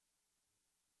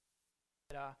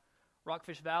at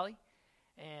Rockfish Valley,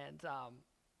 and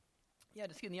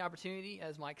just getting the opportunity.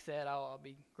 As Mike said, I'll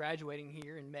be graduating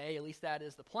here in May. At least that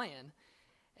is the plan,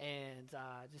 and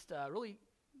really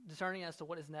discerning as to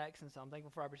what is next. And so I'm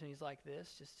thankful for opportunities like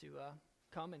this, just to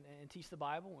come and teach the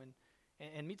Bible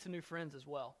and meet some new friends as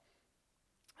well.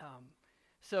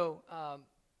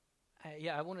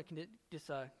 I want to just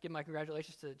give my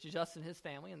congratulations to Justin and his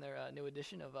family and their new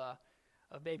addition of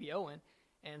baby Owen.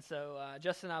 And so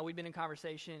Justin and I, we've been in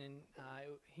conversation, and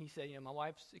he said, my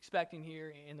wife's expecting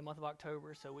here in the month of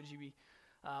October, so would you be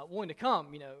willing to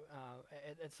come,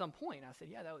 at some point? And I said,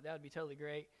 yeah, that would be totally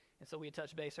great. And so we had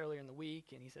touched base earlier in the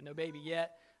week, and he said, no baby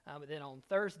yet. But then on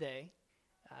Thursday,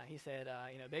 he said,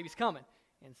 baby's coming.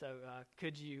 And so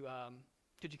could you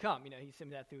come? He sent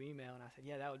me that through email, and I said,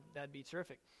 yeah, that'd be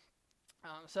terrific.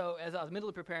 So as I was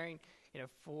mentally preparing,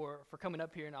 for coming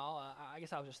up here and all, I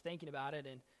guess I was just thinking about it.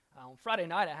 And on Friday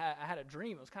night, I had a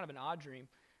dream. It was kind of an odd dream.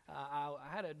 I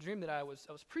had a dream that I was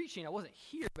preaching. I wasn't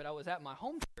here, but I was at my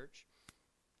home church,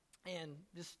 and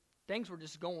just things were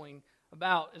just going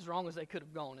about as wrong as they could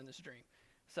have gone in this dream.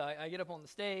 So I get up on the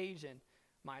stage, and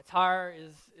my attire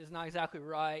is not exactly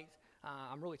right.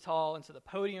 I'm really tall, and so the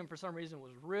podium for some reason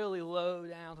was really low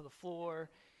down to the floor.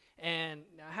 And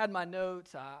I had my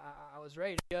notes. I was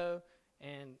ready to go,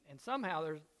 and somehow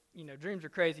there's, dreams are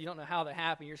crazy. You don't know how they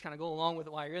happen. You're just kind of going along with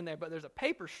it while you're in there. But there's a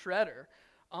paper shredder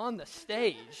on the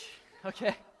stage,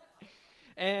 okay?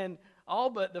 And all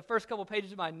but the first couple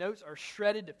pages of my notes are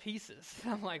shredded to pieces.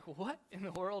 I'm like, what in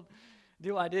the world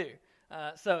do I do?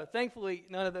 So thankfully,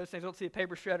 none of those things. I don't see a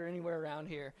paper shredder anywhere around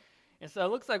here, and so it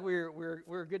looks like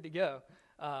we're good to go.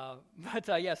 So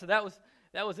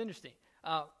that was interesting.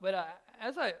 But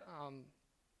as I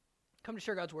come to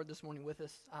share God's word this morning with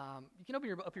us, you can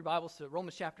open up your Bibles to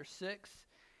Romans chapter 6.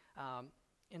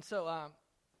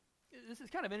 This is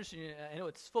kind of interesting. I know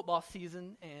it's football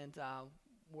season, and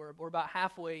we're about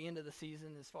halfway into the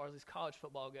season as far as this college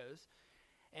football goes.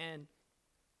 And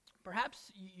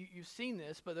perhaps you've seen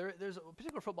this, but there's a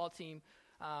particular football team.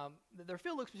 Their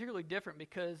field looks particularly different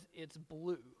because it's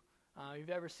blue. You've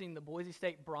ever seen the Boise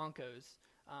State Broncos?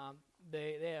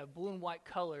 They have blue and white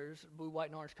colors, blue, white,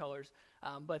 and orange colors,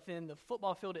 but then the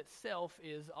football field itself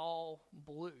is all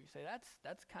blue. You say,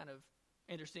 that's kind of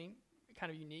interesting,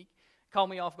 kind of unique. Caught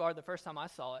me off guard the first time I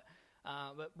saw it.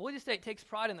 But Boise State takes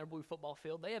pride in their blue football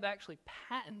field. They have actually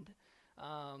patented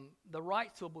the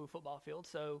rights to a blue football field.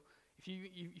 So if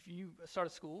you start a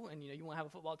school and you want to have a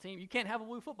football team, you can't have a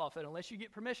blue football field unless you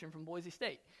get permission from Boise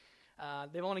State.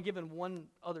 They've only given one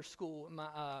other school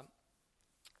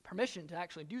permission to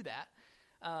actually do that.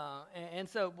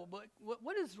 So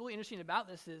what is really interesting about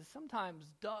this is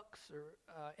sometimes ducks are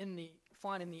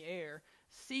flying in the air,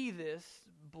 see this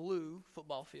blue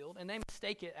football field, and they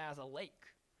mistake it as a lake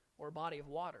or a body of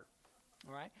water.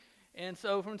 All right? And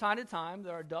so from time to time,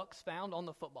 there are ducks found on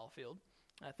the football field,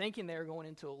 thinking they were going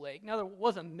into a lake. Now, there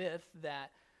was a myth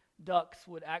that ducks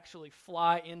would actually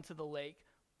fly into the lake,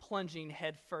 plunging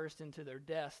headfirst into their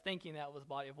deaths, thinking that was a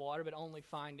body of water, but only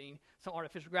finding some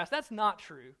artificial grass. That's not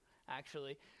true,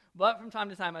 actually. But from time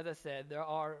to time, as I said, there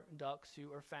are ducks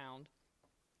who are found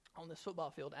on this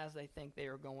football field as they think they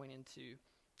are going into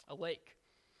a lake.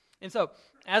 And so,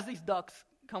 as these ducks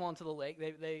come onto the lake,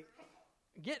 they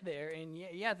get there, and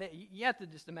you have to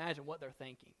just imagine what they're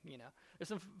thinking. There's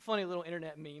some funny little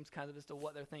internet memes kind of as to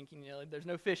what they're thinking. There's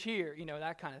no fish here,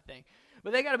 that kind of thing.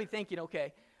 But they got to be thinking,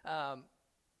 okay,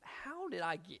 how did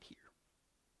I get here?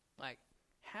 Like,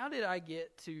 how did I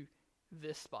get to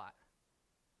this spot?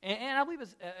 And I believe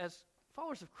as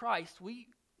followers of Christ, we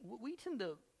tend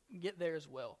to get there as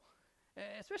well,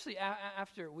 especially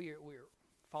after we're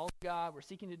following God, we're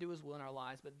seeking to do His will in our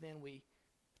lives, but then we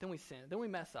sin, then we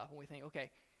mess up, and we think, okay,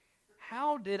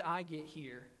 how did I get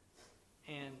here,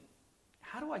 and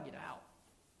how do I get out?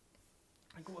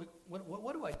 Like,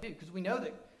 what do I do? Because we know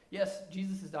that, yes,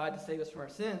 Jesus has died to save us from our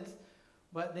sins,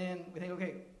 but then we think,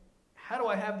 okay, how do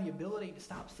I have the ability to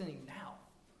stop sinning now?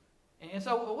 And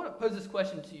so I want to pose this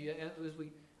question to you as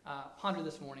we ponder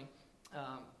this morning.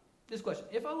 This question: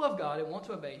 if I love God and want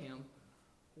to obey Him,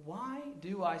 why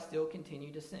do I still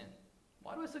continue to sin?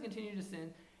 Why do I still continue to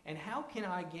sin? And how can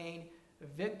I gain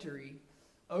victory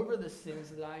over the sins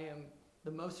that I am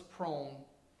the most prone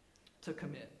to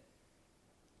commit?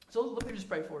 So let me just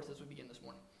pray for us as we begin this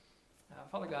morning.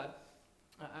 Father God,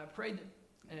 I pray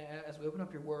that as we open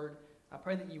up your word, I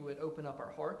pray that you would open up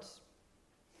our hearts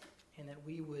and that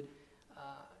we would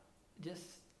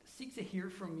just seek to hear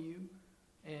from you,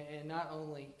 and not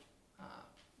only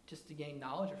just to gain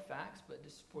knowledge or facts, but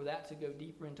just for that to go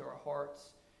deeper into our hearts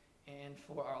and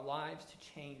for our lives to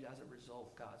change as a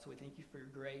result, God. So we thank you for your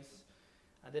grace.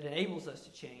 that enables us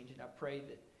to change. And I pray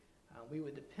that we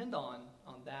would depend on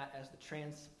that as the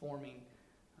transforming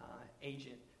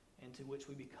agent into which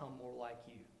we become more like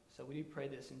you. So we do pray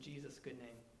this in Jesus' good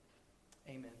name.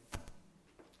 Amen.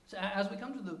 So as we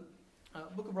come to the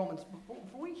book of Romans,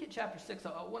 before we hit chapter 6,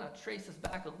 I want to trace this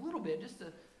back a little bit just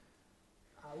to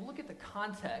look at the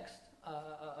context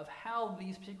of how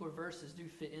these particular verses do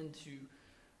fit into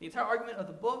the entire argument of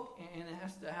the book, and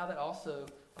as to how that also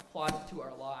applies to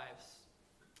our lives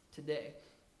today.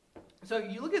 So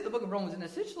you look at the book of Romans, and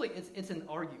essentially it's an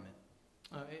argument.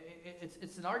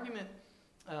 It's an argument,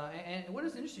 and what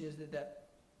is interesting is that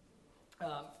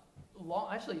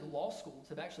law schools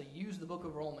have actually used the book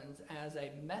of Romans as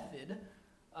a method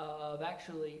of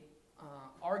actually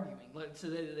arguing. So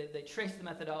they trace the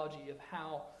methodology of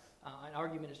how an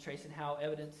argument is traced and how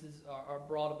evidences are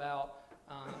brought about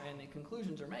and the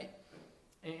conclusions are made.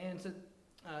 And so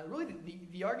really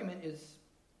the argument is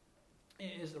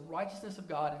the righteousness of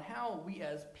God and how we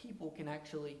as people can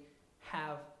actually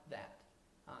have that.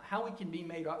 How we can be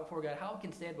made right before God, how we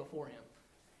can stand before Him.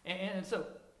 And so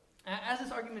as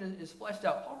this argument is fleshed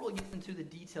out, Paul really gets into the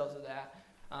details of that,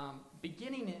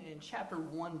 beginning in chapter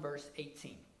 1, verse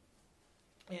 18.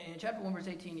 In chapter 1, verse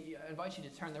 18, I invite you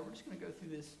to turn there. We're just going to go through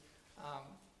this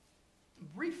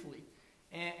briefly.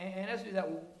 And as we do that,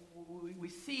 we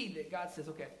see that God says,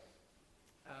 okay,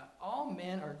 all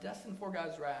men are destined for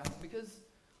God's wrath, because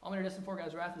all men are destined for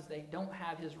God's wrath is they don't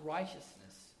have His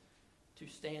righteousness to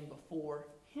stand before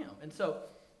Him. And so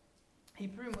He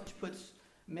pretty much puts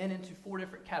men into 4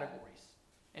 different categories.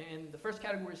 And the first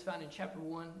category is found in chapter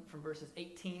 1 from verses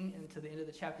 18 and to the end of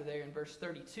the chapter there in verse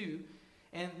 32.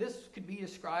 And this could be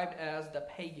described as the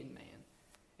pagan man.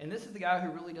 And this is the guy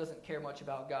who really doesn't care much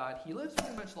about God. He lives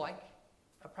pretty much like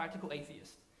a practical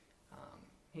atheist.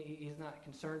 He's not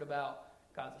concerned about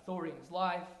God's authority in his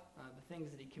life, the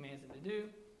things that He commands him to do.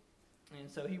 And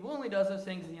so he willingly does those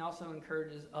things, and he also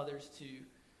encourages others to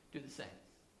do the same.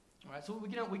 All right, so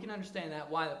we can understand that,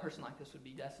 why a person like this would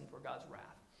be destined for God's wrath.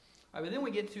 All right, but then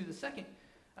we get to the second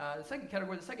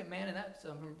category, the second man, and that's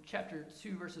from chapter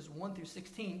 2, verses 1 through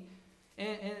 16.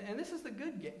 And this is the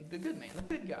good man, the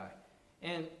good guy.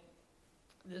 And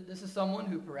this is someone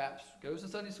who perhaps goes to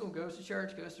Sunday school, goes to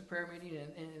church, goes to prayer meeting,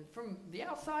 and from the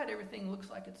outside, everything looks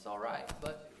like it's all right.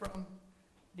 But from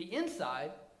the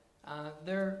inside,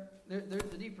 there's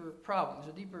a deeper problem,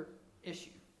 there's a deeper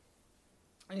issue.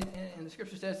 And the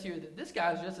scripture says here that this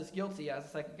guy is just as guilty as the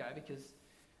second guy, because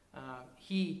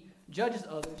he judges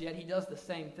others, yet he does the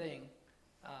same thing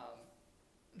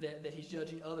that he's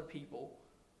judging other people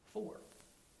for.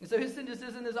 And so his sin just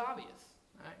isn't as obvious.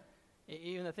 Right?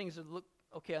 Even the things that look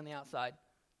okay on the outside,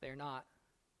 they're not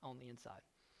on the inside.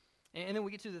 And then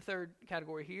we get to the third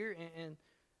category here, and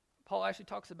Paul actually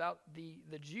talks about the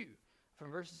Jew.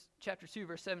 From chapter 2,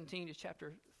 verse 17 to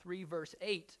chapter 3, verse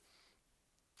 8.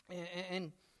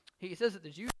 And he says that the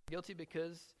Jews are guilty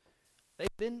because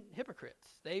they've been hypocrites.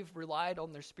 They've relied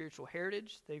on their spiritual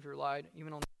heritage. They've relied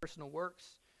even on their personal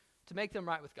works to make them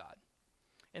right with God.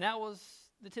 And that was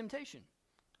the temptation.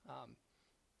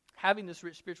 Having this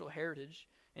rich spiritual heritage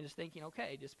and just thinking,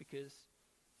 okay, just because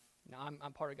I'm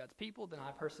part of God's people, then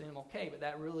I personally am okay. But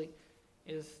that really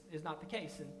is not the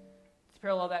case. And to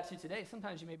parallel that to today,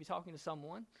 sometimes you may be talking to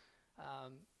someone,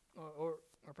 or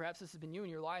perhaps this has been you in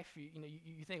your life.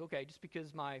 You think, okay, just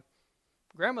because my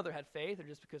grandmother had faith, or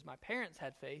just because my parents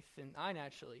had faith, then I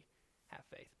naturally have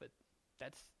faith. But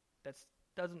that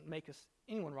doesn't make us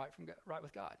anyone right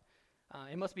with God.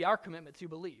 It must be our commitment to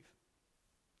believe.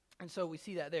 And so we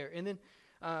see that there. And then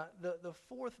the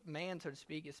fourth man, so to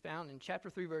speak, is found in chapter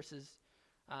 3, verses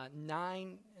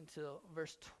 9 until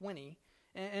verse 20.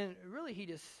 And really he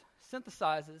just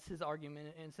synthesizes his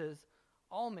argument and says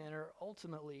all men are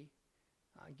ultimately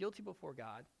guilty before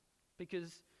God,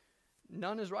 because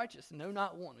none is righteous, no,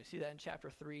 not one. We see that in chapter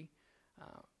 3,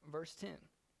 verse 10.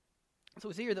 So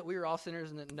we see here that we are all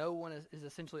sinners and that no one is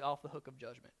essentially off the hook of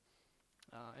judgment.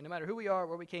 And no matter who we are,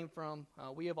 where we came from,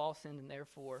 we have all sinned, and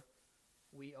therefore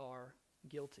we are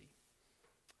guilty.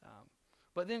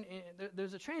 But then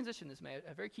there's a transition that's made,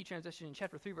 a very key transition in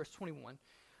chapter 3, verse 21.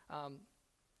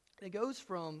 It goes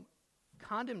from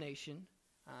condemnation,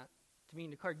 to being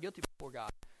declared guilty before God,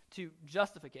 to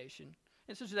justification.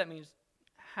 And essentially that means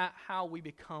how we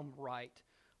become right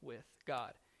with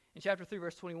God. In chapter 3,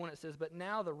 verse 21, it says, "But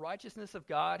now the righteousness of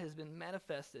God has been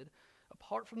manifested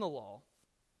apart from the law,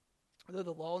 though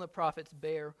the law and the prophets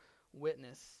bear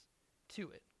witness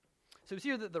to it." So we see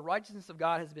here that the righteousness of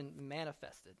God has been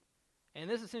manifested. And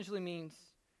this essentially means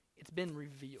it's been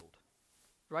revealed.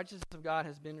 The righteousness of God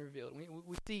has been revealed.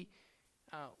 We see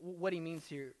what he means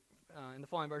here in the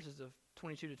following verses of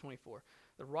 22 to 24.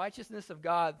 The righteousness of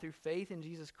God through faith in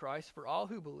Jesus Christ for all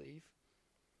who believe,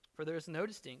 for there is no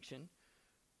distinction,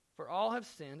 for all have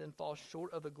sinned and fall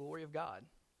short of the glory of God,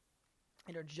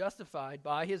 and are justified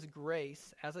by his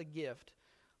grace as a gift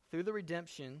through the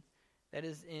redemption that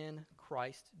is in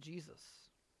Christ Jesus.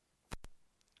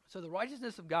 So the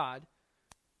righteousness of God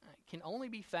can only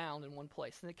be found in one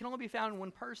place, and it can only be found in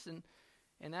one person,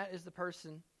 and that is the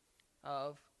person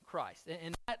of Christ.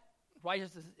 And that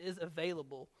righteousness is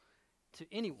available to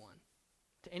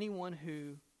anyone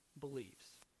who believes.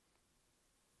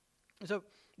 And so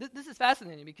this is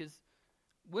fascinating because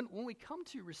when we come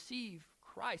to receive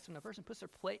Christ, when a person puts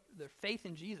their faith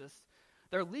in Jesus,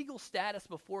 their legal status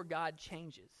before God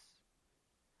changes.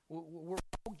 We're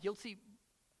all guilty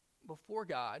before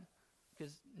God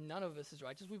because none of us is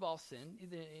righteous. We've all sinned,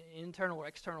 either internal or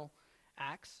external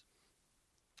acts.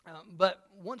 But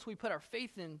once we put our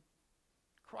faith in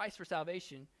Christ for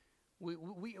salvation,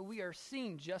 we are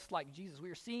seen just like Jesus.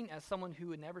 We are seen as someone who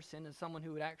would never sin, as someone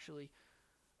who would actually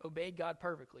obey God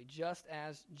perfectly, just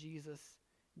as Jesus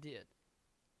did.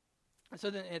 And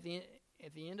so then at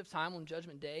the end of time, on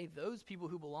Judgment Day, those people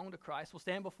who belong to Christ will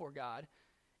stand before God,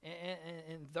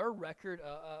 and their record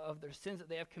of their sins that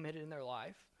they have committed in their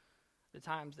life, the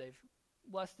times they've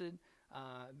lusted,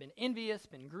 been envious,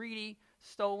 been greedy,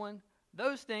 stolen,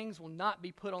 those things will not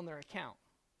be put on their account.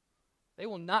 They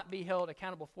will not be held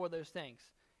accountable for those things.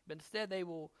 But instead, they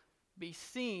will be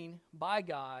seen by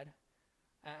God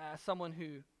as someone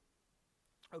who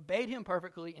obeyed him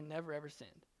perfectly and never ever sinned.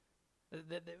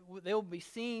 They will be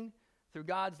seen through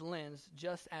God's lens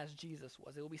just as Jesus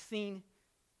was. They will be seen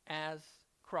as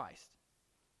Christ.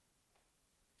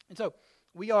 And so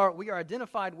we are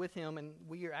identified with him, and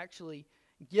we are actually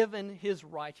given his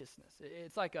righteousness.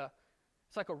 It's like a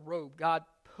robe. God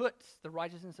puts the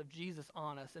righteousness of Jesus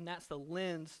on us, and that's the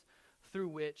lens through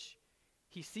which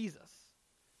he sees us.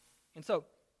 And so,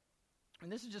 and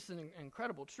this is just an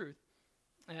incredible truth.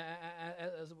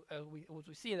 As we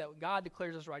see that God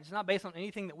declares us righteous, not based on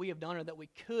anything that we have done or that we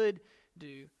could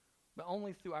do, but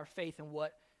only through our faith in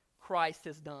what Christ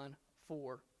has done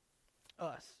for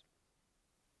us.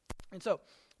 And so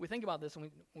we think about this and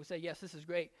we say, yes, this is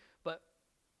great, but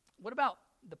what about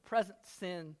the present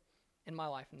sin in my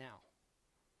life now?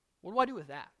 What do I do with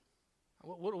that?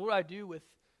 What do I do with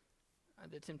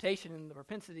the temptation and the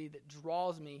propensity that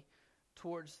draws me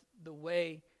towards the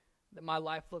way that my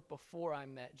life looked before I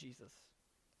met Jesus?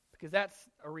 Because that's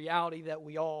a reality that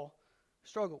we all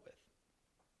struggle with.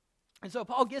 And so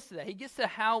Paul gets to that. He gets to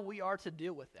how we are to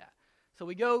deal with that. So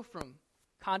we go from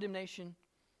condemnation,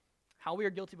 how we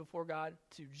are guilty before God,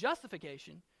 to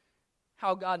justification,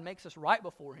 how God makes us right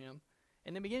before him.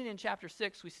 And then beginning in chapter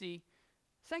 6, we see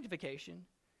sanctification,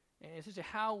 and it's just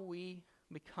how we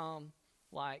become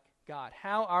like God,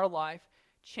 how our life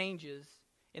changes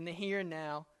in the here and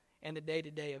now and the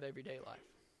day-to-day of everyday life.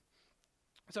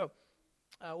 So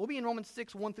we'll be in Romans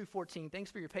 6, 1 through 14. Thanks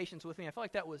for your patience with me. I feel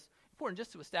like that was important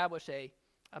just to establish a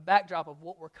backdrop of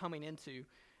what we're coming into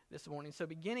this morning. So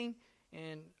beginning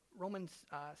in Romans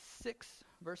 6,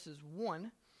 verses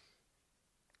 1,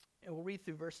 and we'll read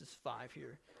through verses 5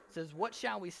 here. It says, "What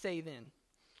shall we say then?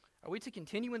 Are we to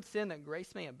continue in sin that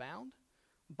grace may abound?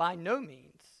 By no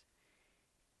means.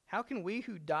 How can we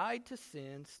who died to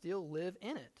sin still live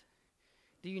in it?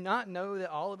 Do you not know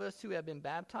that all of us who have been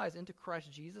baptized into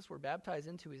Christ Jesus were baptized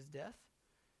into his death?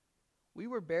 We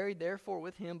were buried therefore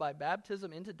with him by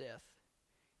baptism into death,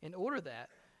 in order that,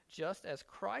 just as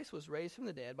Christ was raised from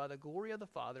the dead by the glory of the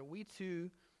Father, we too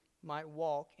might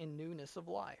walk in newness of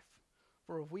life.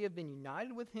 For if we have been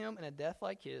united with him in a death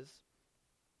like his,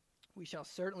 we shall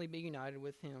certainly be united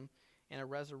with him in a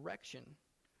resurrection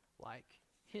like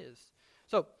his."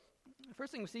 So, the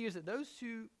first thing we see is that those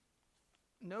who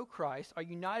know Christ are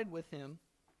united with him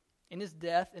in his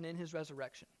death and in his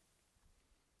resurrection.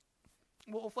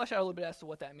 We'll flesh out a little bit as to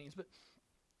what that means. But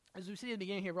as we see at the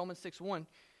beginning here, Romans 6:1,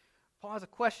 Paul has a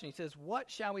question. He says, "What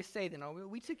shall we say then? Are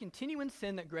we to continue in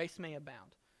sin that grace may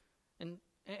abound?"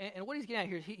 And what he's getting at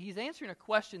here is he's answering a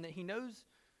question that he knows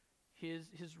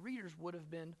his readers would have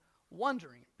been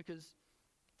wondering, because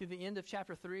through the end of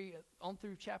chapter 3 on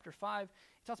through chapter 5,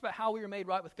 it talks about how we were made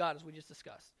right with God, as we just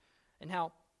discussed, and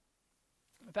how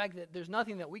the fact that there's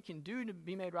nothing that we can do to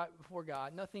be made right before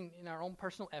God, nothing in our own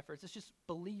personal efforts. It's just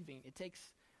believing. It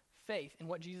takes faith in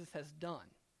what Jesus has done.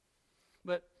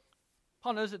 But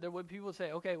Paul knows that there would be people who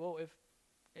say, okay, well, if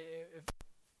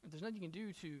there's nothing you can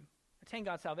do to attain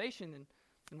God's salvation, then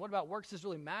what about works? Does it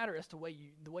really matter as to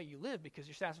the way you live, because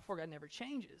your status before God never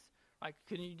changes? Like,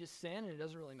 couldn't you just sin and it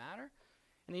doesn't really matter?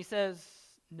 And he says,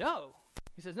 no.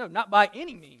 He says, no, not by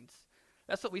any means.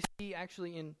 That's what we see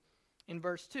actually in in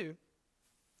verse 2.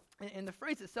 And the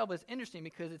phrase itself is interesting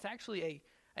because it's actually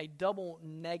a double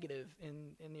negative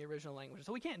in the original language.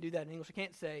 So we can't do that in English. We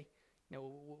can't say,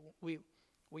 we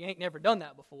ain't never done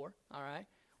that before, all right?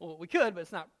 Well, we could, but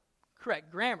it's not correct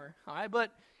grammar, all right?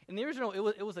 But in the original,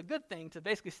 it was a good thing to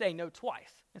basically say no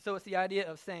twice. And so it's the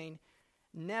idea of saying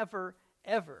never,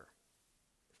 ever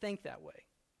think that way.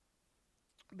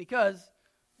 Because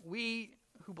we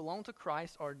who belong to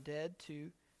Christ are dead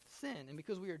to sin. And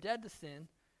because we are dead to sin,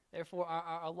 therefore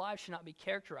our lives should not be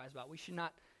characterized by it. We should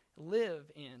not live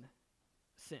in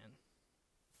sin.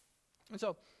 And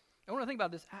so I want to think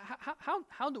about this.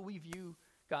 How do we view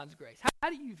God's grace? How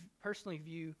do you personally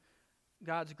view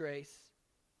God's grace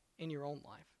in your own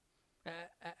life?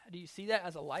 Do you see that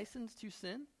as a license to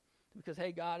sin? Because,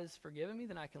 hey, God has forgiven me,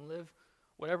 then I can live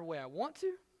whatever way I want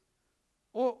to?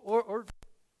 Or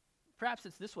perhaps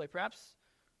it's this way. Perhaps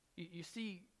you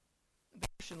see the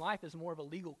Christian life as more of a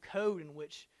legal code in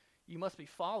which you must be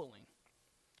following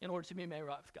in order to be made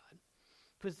right with God.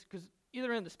 Because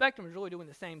either end of the spectrum is really doing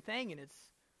the same thing, and it's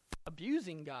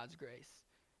abusing God's grace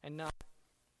and not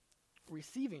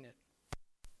receiving it.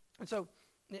 And so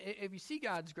if you see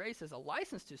God's grace as a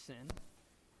license to sin,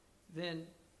 then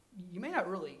you may not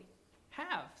really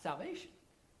have salvation,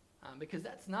 because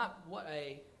that's not what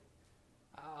a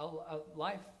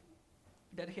life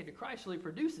dedicated to Christ really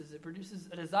produces. It produces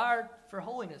a desire for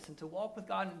holiness and to walk with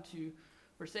God and to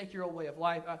forsake your old way of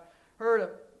life. I heard a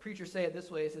preacher say it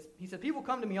this way. He said, people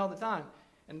come to me all the time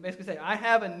and basically say, I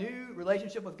have a new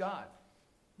relationship with God.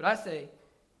 But I say,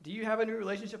 do you have a new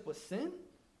relationship with sin?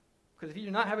 Because if you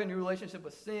do not have a new relationship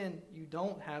with sin, you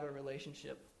don't have a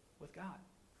relationship with God.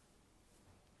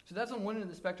 So that's on one end of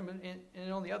the spectrum,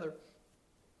 and on the other,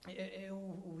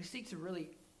 we seek to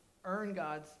really earn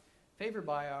God's favor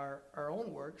by our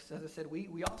own works. As I said,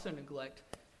 we also neglect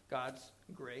God's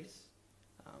grace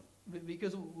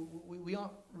because we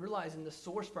aren't realizing the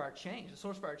source for our change. The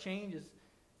source for our change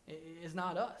is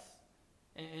not us.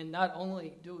 And not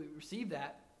only do we receive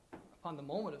that upon the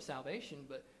moment of salvation,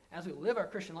 but as we live our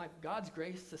Christian life, God's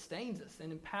grace sustains us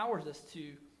and empowers us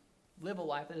to live a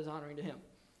life that is honoring to Him.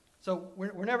 So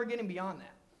we're never getting beyond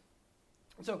that.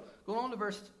 So going on to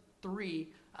verse 3,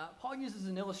 Paul uses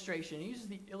an illustration. He uses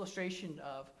the illustration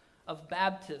of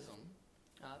baptism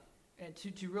and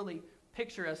to really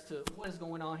picture as to what is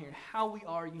going on here and how we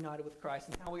are united with Christ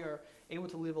and how we are able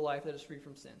to live a life that is free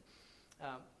from sin.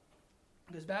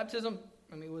 Because baptism,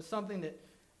 was something that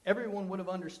everyone would have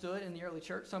understood in the early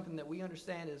church, something that we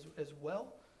understand as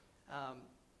well.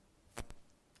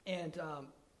 It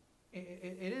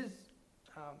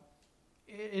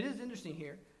is interesting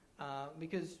here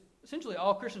because essentially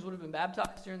all Christians would have been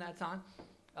baptized during that time.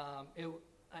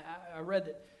 I read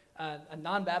that a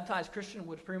non-baptized Christian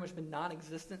would have pretty much been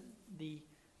non-existent. The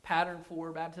pattern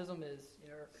for baptism is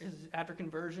after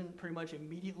conversion, pretty much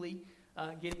immediately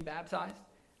getting baptized.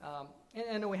 And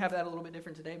I know we have that a little bit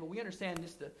different today, but we understand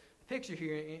just the picture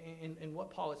here in what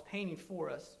Paul is painting for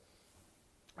us.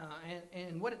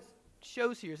 And what it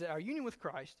shows here is that our union with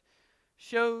Christ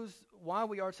shows why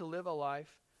we are to live a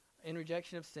life in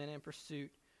rejection of sin and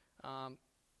pursuit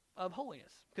of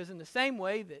holiness. Because in the same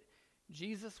way that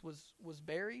Jesus was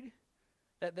buried,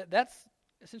 that's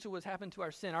essentially what's happened to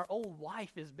our sin. Our old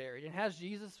life is buried. And as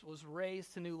Jesus was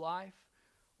raised to new life,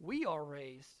 we are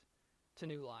raised to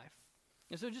new life.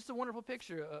 And so just a wonderful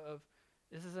picture of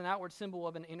this is an outward symbol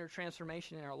of an inner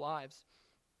transformation in our lives.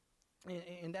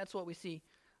 And that's what we see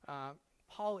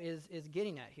Paul is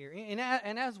getting at here.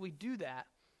 And as we do that,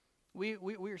 we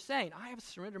are saying, I have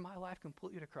surrendered my life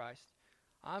completely to Christ.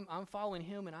 I'm following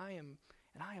Him, and I am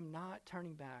not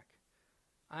turning back.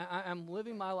 I'm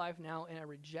living my life now in a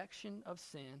rejection of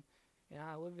sin, and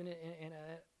I live in it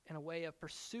in a way of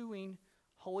pursuing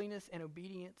holiness and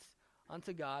obedience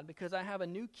unto God, because I have a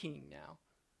new king now.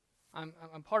 I'm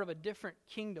part of a different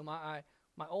kingdom. My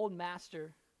old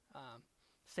master,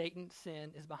 Satan,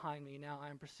 sin, is behind me. Now I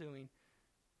am pursuing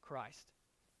Christ.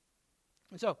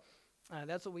 And so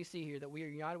that's what we see here, that we are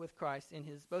united with Christ in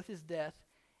both His death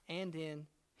and in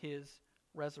His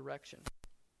resurrection.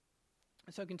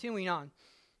 And so continuing on,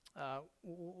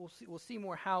 we'll see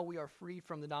more how we are freed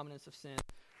from the dominance of sin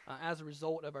as a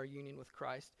result of our union with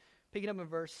Christ. Picking up in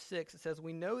verse 6, it says,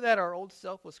 we know that our old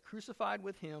self was crucified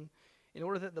with Him in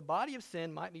order that the body of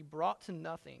sin might be brought to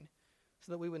nothing,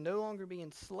 so that we would no longer be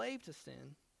enslaved to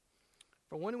sin.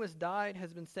 For one who has died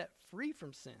has been set free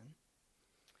from sin.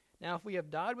 Now if we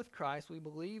have died with Christ, we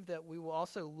believe that we will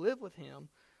also live with Him.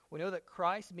 We know that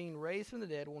Christ, being raised from the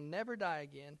dead, will never die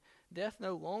again. Death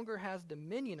no longer has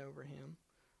dominion over Him.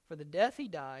 For the death He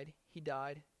died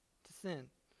to sin.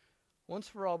 Once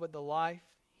for all, but the life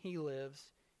He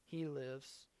lives he lives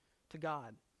to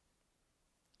God.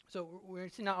 So we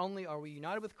see not only are we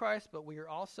united with Christ, but we are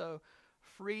also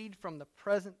freed from the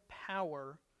present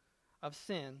power of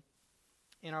sin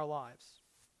in our lives.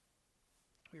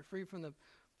 We are freed from the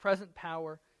present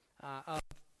power of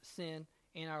sin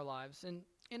in our lives. And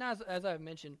as I've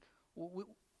mentioned,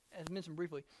 as mentioned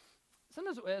briefly,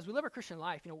 sometimes as we live our Christian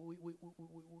life,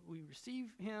 we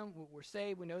receive Him, we're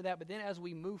saved, we know that, but then as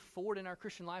we move forward in our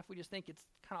Christian life, we just think it's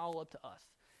kind of all up to us.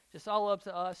 Just all up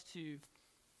to us to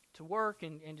work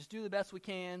and just do the best we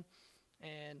can,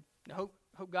 and hope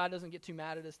God doesn't get too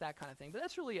mad at us, that kind of thing. But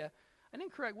that's really an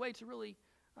incorrect way to really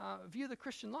view the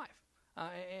Christian life.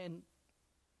 And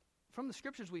from the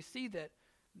Scriptures, we see that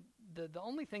the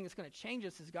only thing that's going to change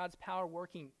us is God's power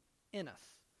working in us.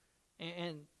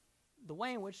 And the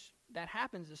way in which that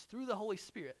happens is through the Holy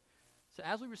Spirit. So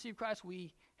as we receive Christ,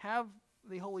 we have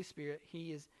the Holy Spirit.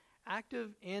 He is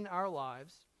active in our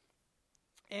lives.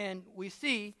 And we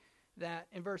see that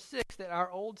in verse 6 that our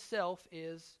old self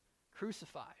is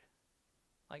crucified.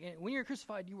 Like when you're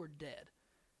crucified, you are dead.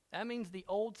 That means the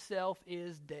old self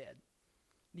is dead.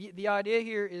 The idea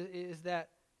here is that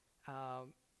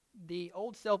the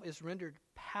old self is rendered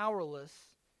powerless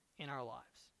in our lives.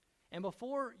 And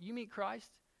before you meet Christ,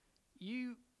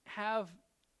 you have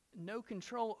no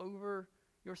control over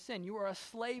your sin. You are a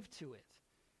slave to it.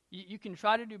 You can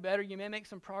try to do better. You may make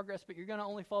some progress, but you're going to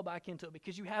only fall back into it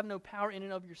because you have no power in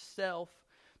and of yourself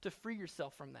to free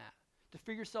yourself from that, to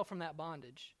free yourself from that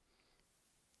bondage.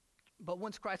 But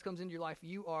once Christ comes into your life,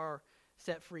 you are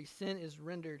set free. Sin is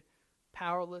rendered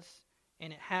powerless,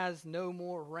 and it has no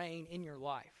more reign in your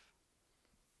life.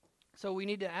 So we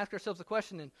need to ask ourselves the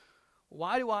question, then,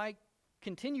 why do I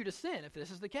continue to sin if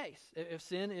this is the case? If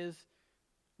sin is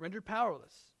rendered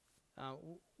powerless?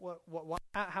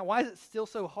 Why is it still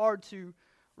so hard to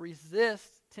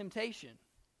resist temptation?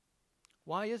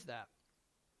 Why is that?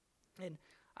 And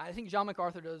I think John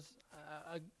MacArthur does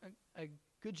a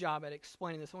good job at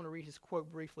explaining this. I want to read his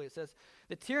quote briefly. It says,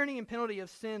 "The tyranny and penalty of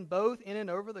sin both in and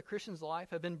over the Christian's life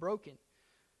have been broken,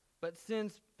 but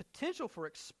sin's potential for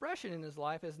expression in his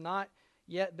life has not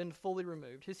yet been fully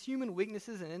removed. His human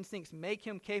weaknesses and instincts make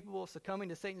him capable of succumbing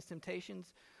to Satan's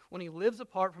temptations when he lives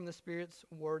apart from the Spirit's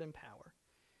word and power.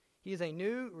 He is a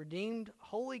new, redeemed,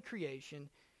 holy creation,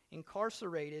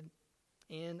 incarcerated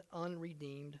in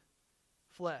unredeemed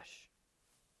flesh."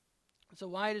 So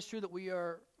while it is true that we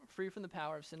are free from the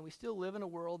power of sin, we still live in a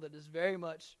world that is very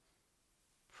much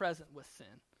present with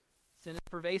sin. Sin is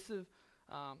pervasive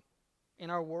in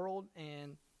our world,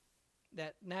 and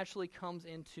that naturally comes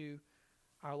into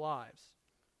our lives.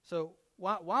 So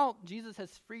while Jesus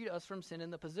has freed us from sin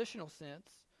in the positional sense,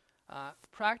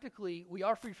 practically we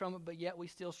are free from it, but yet we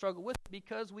still struggle with it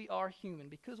because we are human,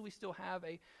 because we still have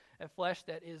a flesh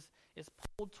that is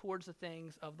pulled towards the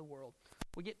things of the world.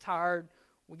 We get tired,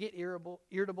 we get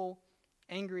irritable,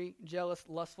 angry, jealous,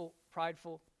 lustful,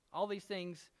 prideful. All these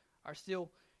things are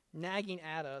still nagging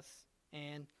at us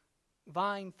and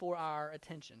vying for our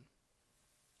attention.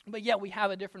 But yet we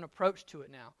have a different approach to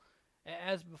it now.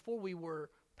 As before we were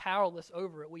powerless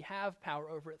over it, we have power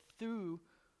over it through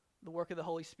the work of the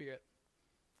Holy Spirit.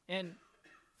 And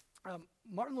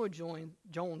Martin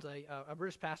Lloyd-Jones, a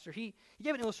British pastor, he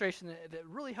gave an illustration that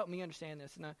really helped me understand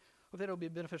this, and I hope that it'll be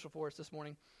beneficial for us this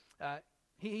morning.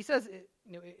 He says it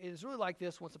is really like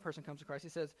this once a person comes to Christ. He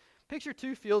says, picture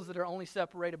two fields that are only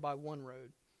separated by one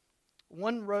road.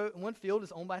 One field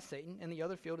is owned by Satan, and the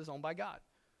other field is owned by God.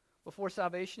 Before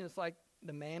salvation, it's like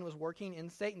the man was working in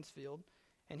Satan's field,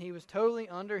 and he was totally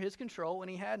under his control,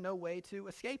 and he had no way to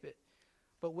escape it.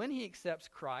 But when he accepts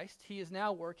Christ, he is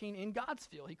now working in God's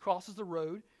field. He crosses the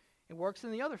road and works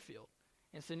in the other field.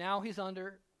 And so now he's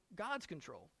under God's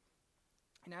control.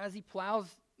 And as he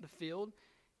plows the field,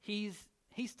 he's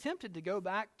tempted to go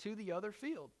back to the other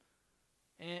field.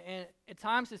 And at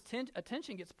times his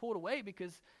attention gets pulled away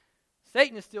because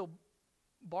Satan is still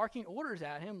barking orders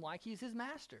at him like he's his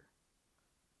master.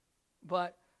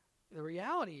 But the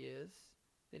reality is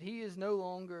that he is no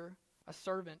longer a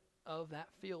servant of that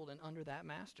field and under that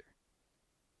master.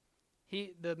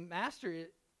 The master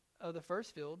of the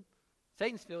first field,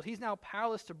 Satan's field, he's now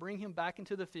powerless to bring him back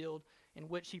into the field in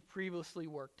which he previously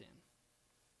worked in.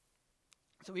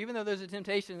 So even though there's a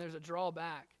temptation, there's a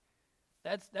drawback,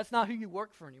 that's not who you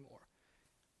work for anymore.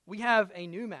 We have a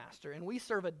new master, and we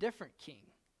serve a different king.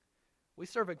 We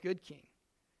serve a good king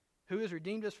who has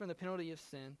redeemed us from the penalty of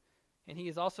sin, and he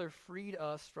has also freed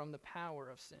us from the power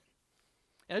of sin.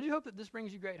 And I do hope that this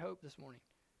brings you great hope this morning.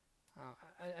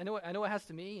 I know it has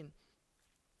to me, and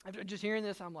after just hearing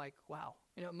this, I'm like, wow.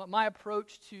 My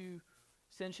approach to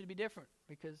sin should be different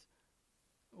because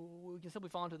we can simply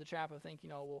fall into the trap of thinking,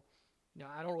 well,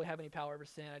 I don't really have any power over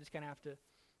sin. I just kind of have to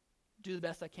do the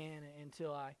best I can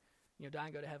until I, die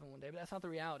and go to heaven one day. But that's not the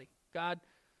reality. God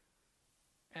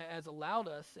has allowed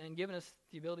us and given us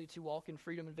the ability to walk in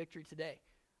freedom and victory today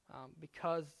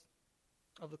because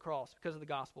of the cross, because of the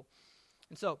gospel.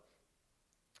 And so,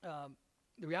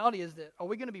 the reality is that, are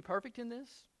we going to be perfect in this?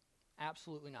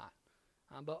 Absolutely not.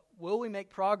 But will we make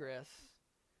progress?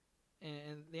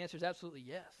 And the answer is absolutely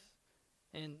yes.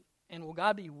 And will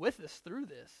God be with us through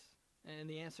this? And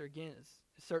the answer, again,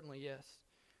 is certainly yes.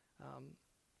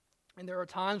 And there are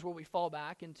times where we fall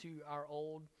back into our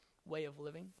old way of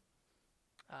living.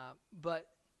 But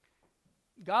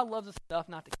God loves us enough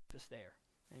not to keep us there.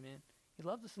 Amen. He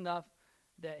loves us enough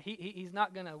that He's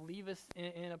not going to leave us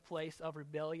in a place of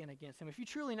rebellion against Him. If you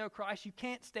truly know Christ, you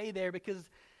can't stay there because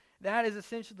that is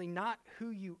essentially not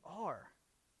who you are.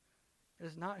 It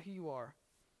is not who you are.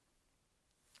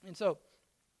 And so,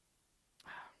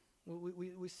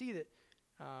 we see that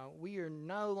we are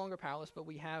no longer powerless, but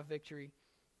we have victory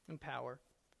and power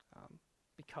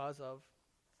because of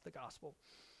the gospel.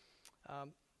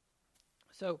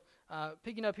 So,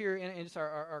 picking up here in just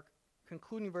our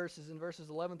concluding verses, in verses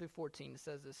 11 through 14, it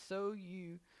says this: "So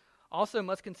you also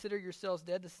must consider yourselves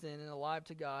dead to sin and alive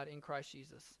to God in Christ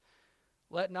Jesus.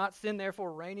 Let not sin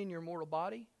therefore reign in your mortal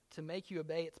body, to make you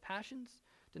obey its passions.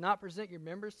 Do not present your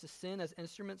members to sin as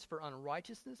instruments for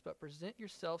unrighteousness, but present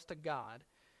yourselves to God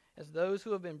as those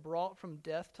who have been brought from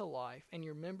death to life, and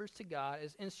your members to God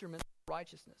as instruments of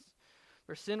righteousness.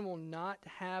 For sin will not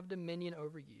have dominion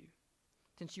over you,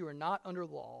 since you are not under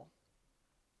law,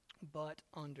 but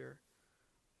under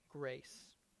grace."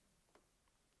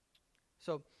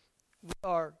 So we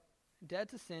are dead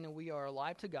to sin and we are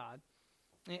alive to God.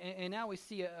 And now we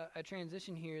see a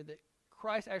transition here that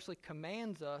Christ actually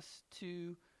commands us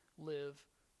to live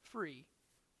free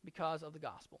because of the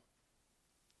gospel.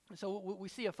 And so we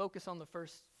see a focus on the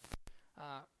first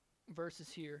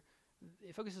verses here.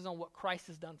 It focuses on what Christ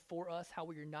has done for us, how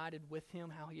we're united with Him,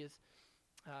 how He has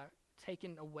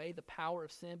taken away the power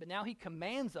of sin. But now He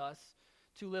commands us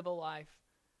to live a life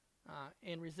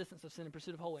in resistance of sin and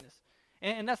pursuit of holiness.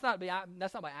 And that's not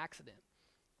by accident.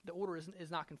 The order is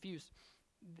not confused.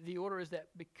 The order is that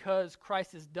because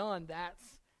Christ is done,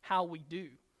 that's how we do.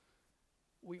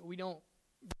 We don't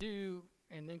do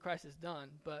and then Christ is done,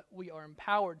 but we are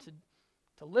empowered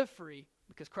to live free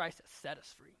because Christ has set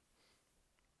us free.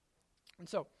 And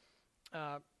so,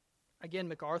 again,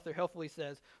 MacArthur helpfully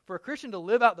says, "For a Christian to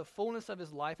live out the fullness of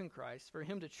his life in Christ, for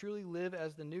him to truly live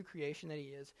as the new creation that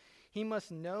he is, he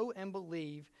must know and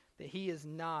believe that he is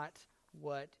not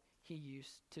what he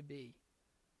used to be."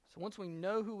 So once we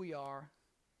know who we are,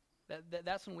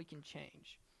 that's when we can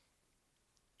change.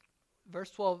 Verse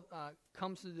 12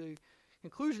 comes to the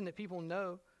conclusion that people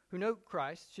who know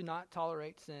Christ should not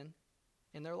tolerate sin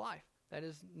in their life. That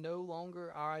is no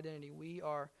longer our identity. We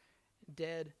are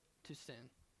dead to sin.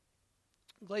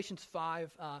 Galatians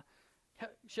 5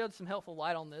 shed some helpful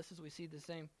light on this as we see the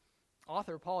same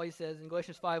author, Paul. He says in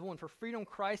Galatians 5:1, "For freedom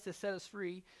Christ has set us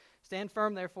free. Stand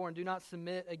firm, therefore, and do not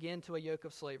submit again to a yoke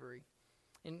of slavery."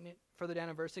 And further down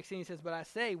in verse 16, he says, "But I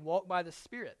say, walk by the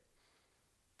Spirit,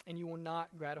 and you will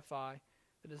not gratify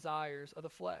the desires of the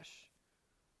flesh."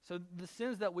 So the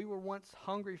sins that we were once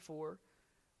hungry for,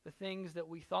 the things that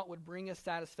we thought would bring us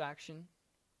satisfaction,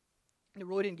 it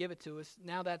really didn't give it to us.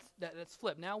 Now that's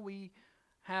flipped. Now we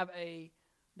have a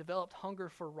developed hunger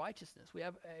for righteousness. We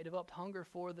have a developed hunger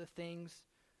for the things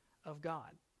of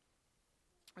God.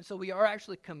 And so we are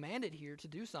actually commanded here to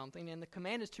do something, and the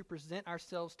command is to present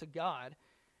ourselves to God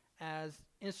as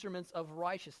instruments of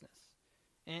righteousness.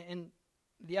 And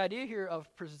the idea here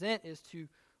of present is to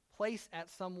place at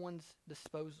someone's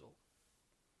disposal.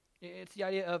 It's the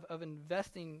idea of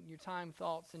investing your time,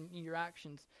 thoughts, and your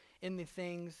actions in the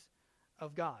things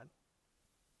of God.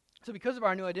 So because of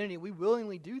our new identity, we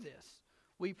willingly do this.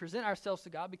 We present ourselves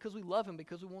to God because we love Him,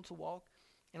 because we want to walk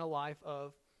in a life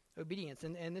of obedience.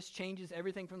 And this changes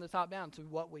everything from the top down to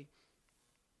what we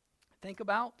think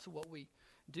about, to what we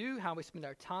do, how we spend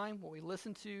our time, what we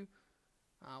listen to,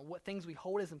 what things we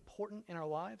hold as important in our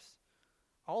lives.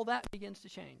 All that begins to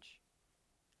change.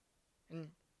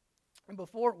 And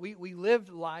before, we lived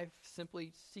life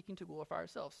simply seeking to glorify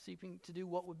ourselves, seeking to do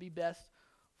what would be best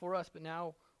for us. But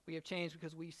now we have changed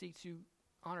because we seek to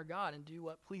honor God and do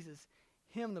what pleases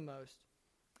Him the most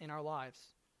in our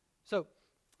lives. So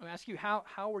I'm asking you,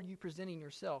 how are you presenting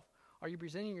yourself? Are you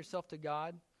presenting yourself to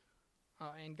God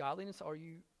in godliness? Are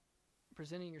you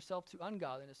presenting yourself to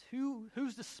ungodliness?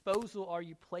 Whose disposal are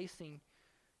you placing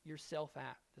yourself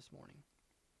at this morning?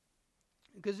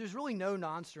 Because there's really no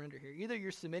non-surrender here. Either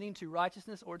you're submitting to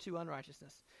righteousness or to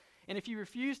unrighteousness. And if you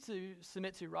refuse to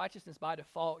submit to righteousness, by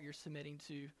default, you're submitting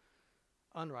to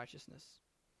unrighteousness.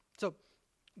 So,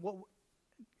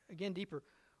 deeper,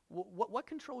 what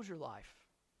controls your life?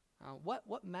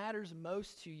 What matters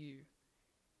most to you?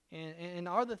 And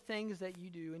are the things that you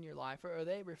do in your life, are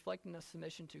they reflecting a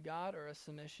submission to God or a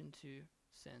submission to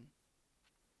sin?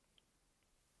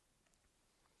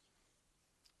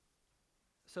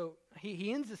 So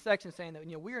he ends this section saying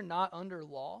that we are not under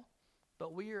law,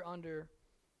 but we are under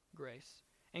grace.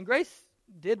 And grace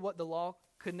did what the law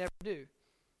could never do.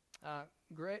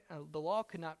 The law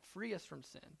could not free us from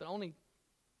sin, but only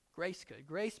grace could.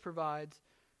 Grace provides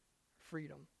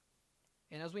freedom.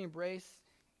 And as we embrace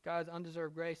God's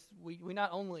undeserved grace, we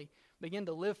not only begin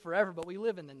to live forever, but we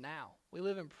live in the now. We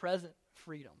live in present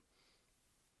freedom.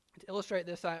 To illustrate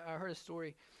this, I heard a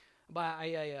story by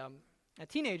a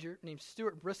teenager named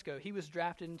Stuart Briscoe. He was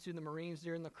drafted into the Marines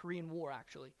during the Korean War,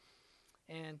 actually.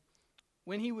 And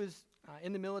when he was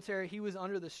in the military, he was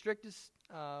under the strictest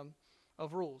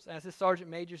of rules, as his sergeant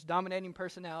major's dominating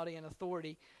personality and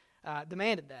authority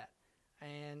demanded that.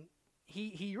 And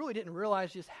he really didn't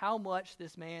realize just how much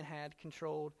this man had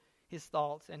controlled his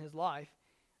thoughts and his life,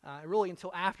 really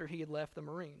until after he had left the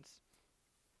Marines.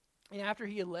 And after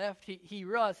he had left, he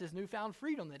realized his newfound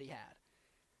freedom that he had.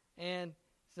 And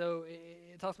so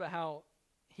it talks about how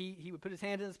he would put his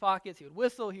hands in his pockets, he would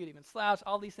whistle, he would even slouch,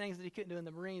 all these things that he couldn't do in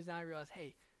the Marines. Now he realized,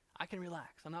 hey, I can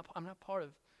relax. I'm not part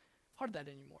of that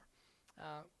anymore.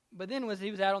 But then as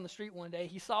he was out on the street one day,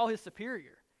 he saw his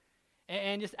superior,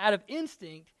 and just out of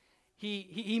instinct,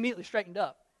 he immediately straightened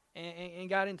up and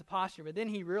got into posture. But then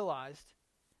he realized,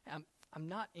 I'm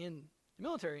not in the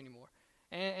military anymore,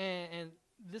 and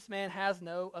this man has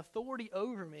no authority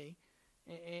over me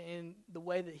in the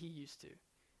way that he used to.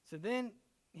 So then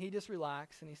he just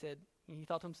relaxed, and he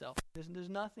thought to himself, there's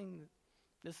nothing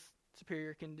this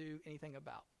superior can do anything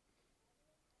about.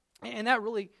 And that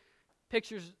really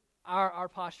pictures our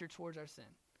posture towards our sin.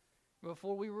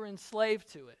 Before we were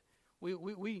enslaved to it,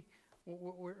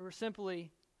 we're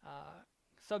simply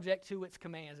subject to its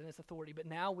commands and its authority, but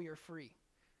now we are free.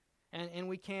 And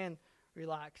we can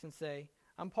relax and say,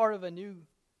 I'm part of a new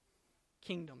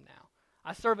kingdom now.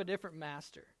 I serve a different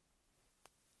master.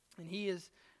 And he has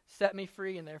set me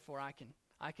free, and therefore I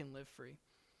can live free.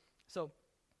 So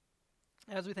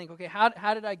as we think, okay,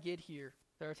 how did I get here?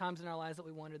 There are times in our lives that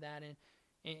we wonder that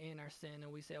in our sin,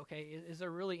 and we say, okay, is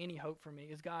there really any hope for me?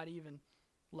 Is God even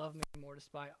love me more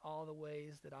despite all the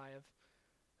ways that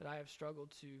I have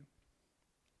struggled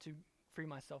to free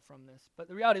myself from this? But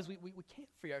the reality is we can't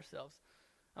free ourselves.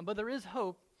 But there is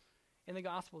hope in the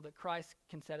gospel that Christ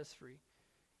can set us free.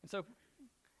 And so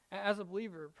as a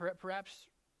believer, perhaps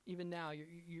even now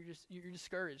you're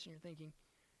discouraged and you're thinking,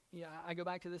 I go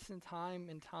back to this time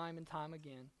and time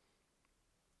again.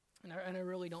 And I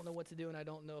really don't know what to do, and I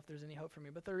don't know if there's any hope for me.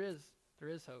 But there is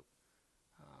hope.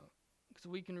 Because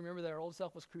we can remember that our old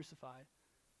self was crucified.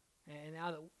 And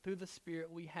now that through the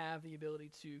Spirit we have the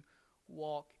ability to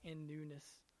walk in newness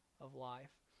of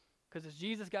life. Because as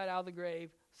Jesus got out of the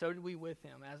grave, so did we with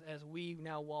him, as we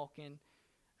now walk in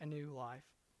a new life.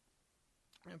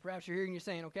 And perhaps you're here and you're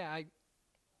saying, okay,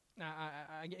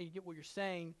 I get what you're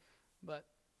saying, but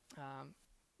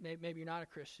maybe you're not a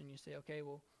Christian. You say, okay,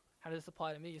 well, how does this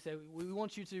apply to me? You say, we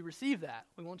want you to receive that.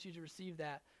 We want you to receive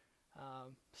that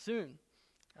soon,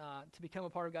 to become a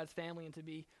part of God's family and to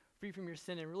be free from your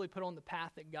sin and really put on the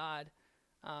path that God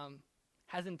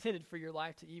has intended for your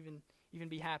life to even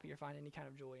be happy or find any kind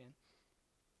of joy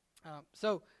in.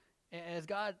 So as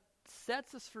God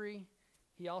sets us free,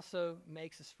 he also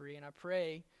makes us free. And I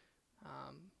pray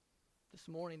this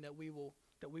morning that we will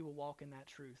walk in that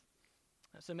truth.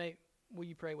 So will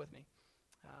you pray with me?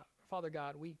 Father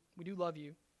God, we do love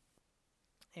you,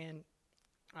 and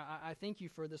I thank you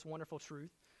for this wonderful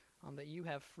truth, that you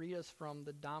have freed us from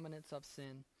the dominance of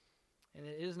sin, and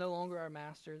it is no longer our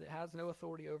master, that has no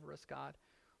authority over us, God.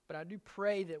 But I do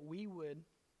pray that we would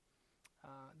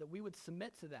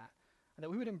submit to that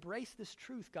we would embrace this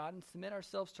truth, God, and submit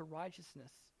ourselves to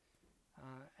righteousness.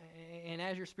 And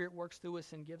as your Spirit works through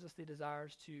us and gives us the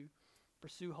desires to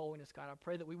pursue holiness, God, I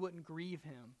pray that we wouldn't grieve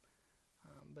him,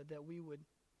 but that we would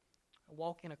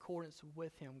walk in accordance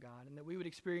with him, God, and that we would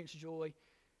experience joy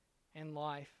and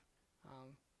life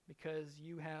because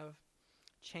you have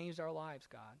changed our lives,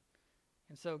 God.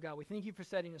 And so, God, we thank you for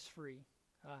setting us free,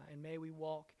 and may we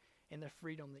walk in the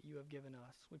freedom that you have given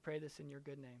us. We pray this in your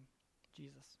good name,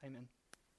 Jesus. Amen.